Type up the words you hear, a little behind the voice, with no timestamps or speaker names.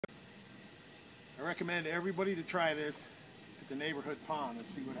recommend everybody to try this at the neighborhood pond and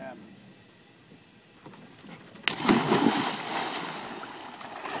see what happens.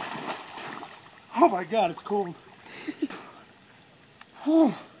 Oh my God, it's cold.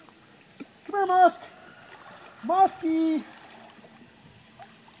 Come here, Musk. Musky.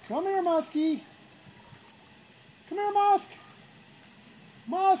 Come here, Musky. Come here, Musk.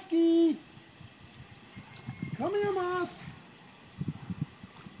 Musky. Come here, Musk.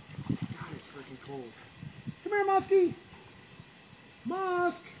 God, it's freaking cold. Come here, Musky.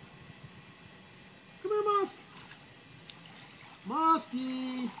 Musk. Come here, Musk.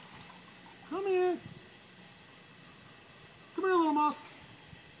 Musky. Come here. Come here, little Musk.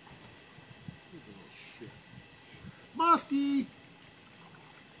 He's a little shit. Musky.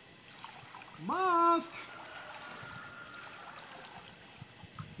 Musk.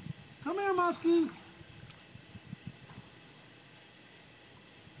 Come here, Musky.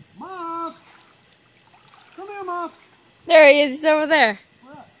 Musk. Come here, Musk. There he is. He's over there.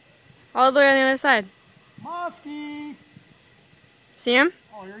 Where at? All the way on the other side. Musky. See him?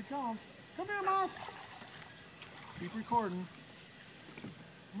 Oh, here he comes. Come here, Musk. Keep recording.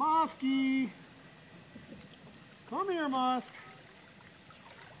 Musky. Come here, Musk.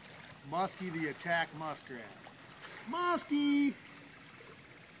 Musky the attack muskrat. Musky.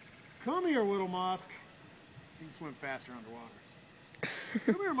 Come here, little Musk. You can swim faster underwater.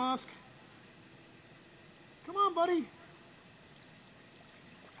 Come here, Musk. Come on, buddy.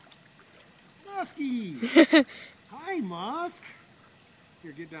 Musky. Hi, Musk.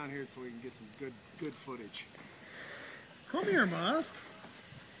 Here, get down here so we can get some good footage. Come here, Musk.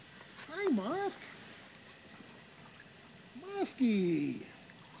 Hi, Musk. Musky.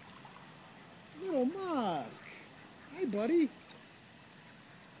 Little Musk. Hi, buddy.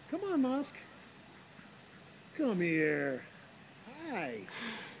 Come on, Musk. Come here. Hi.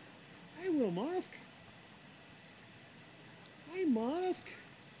 Hi, little Musk. Hi, Musk.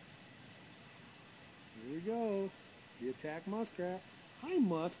 Here we go. The attack muskrat. Hi,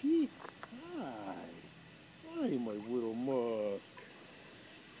 Musky. Hi. Hi, my little Musk.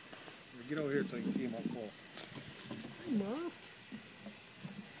 Get over here so you can see him up close. Hi, Musk.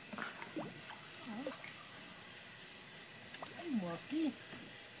 Musk. Hi, Musky.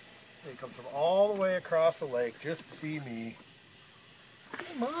 He comes from all the way across the lake just to see me.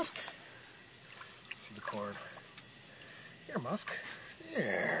 Hey, Musk. See the cord. Here, Musk.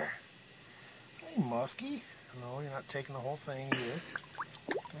 There. Hey, Musky. No, you're not taking the whole thing here.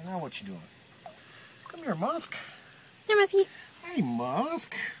 Now what you doing? Come here, Musk. Hey, Musky. Hey,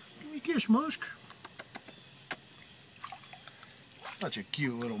 Musk. Give me a kiss, Musk. Such a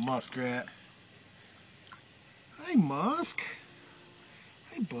cute little muskrat. Hi, Musk.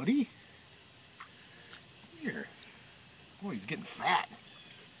 Hi, buddy. Here. Boy, he's getting fat.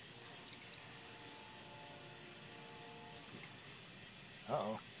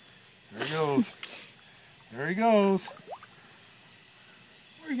 Uh-oh. There he goes. There he goes.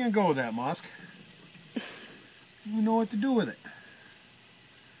 Where are you going to go with that, Musk? You know what to do with it.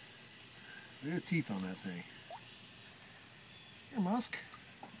 Look at the teeth on that thing. Here, Musk.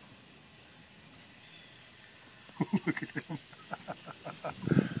 Look at him.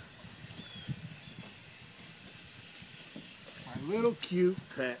 My little cute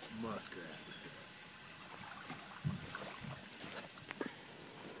pet muskrat.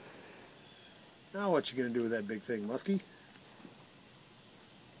 Now what you gonna do with that big thing, Musky?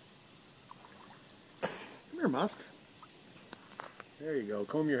 Come here, Musk. There you go.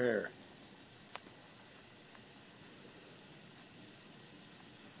 Comb your hair.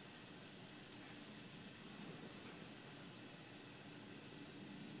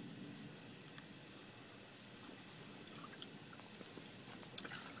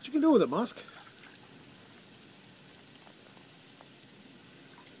 What you can do with it, Musk?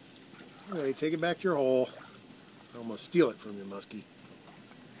 Okay, take it back to your hole. I'm gonna steal it from you, Musky.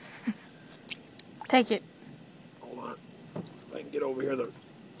 Take it. Hold on. If I can get over here, the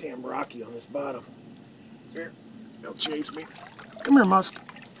damn rocky on this bottom. Here, they'll chase me. Come here, Musk.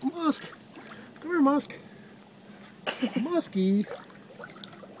 Musk. Come here, Musk. Musky.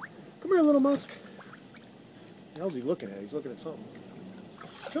 Come here, little Musk. What the hell's he looking at? He's looking at something.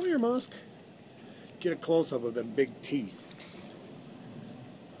 Come here, Musk. Get a close-up of them big teeth.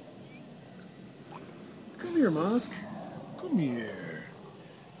 Come here, Musk. Come here.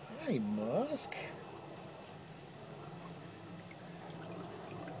 Hi, Musk.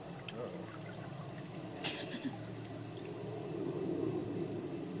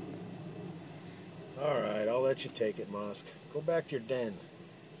 All right, I'll let you take it, Musk. Go back to your den.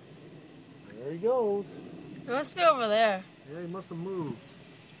 There he goes. It must be over there. Yeah, he must have moved.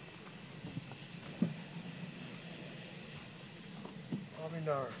 Probably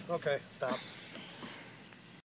not. Okay, stop.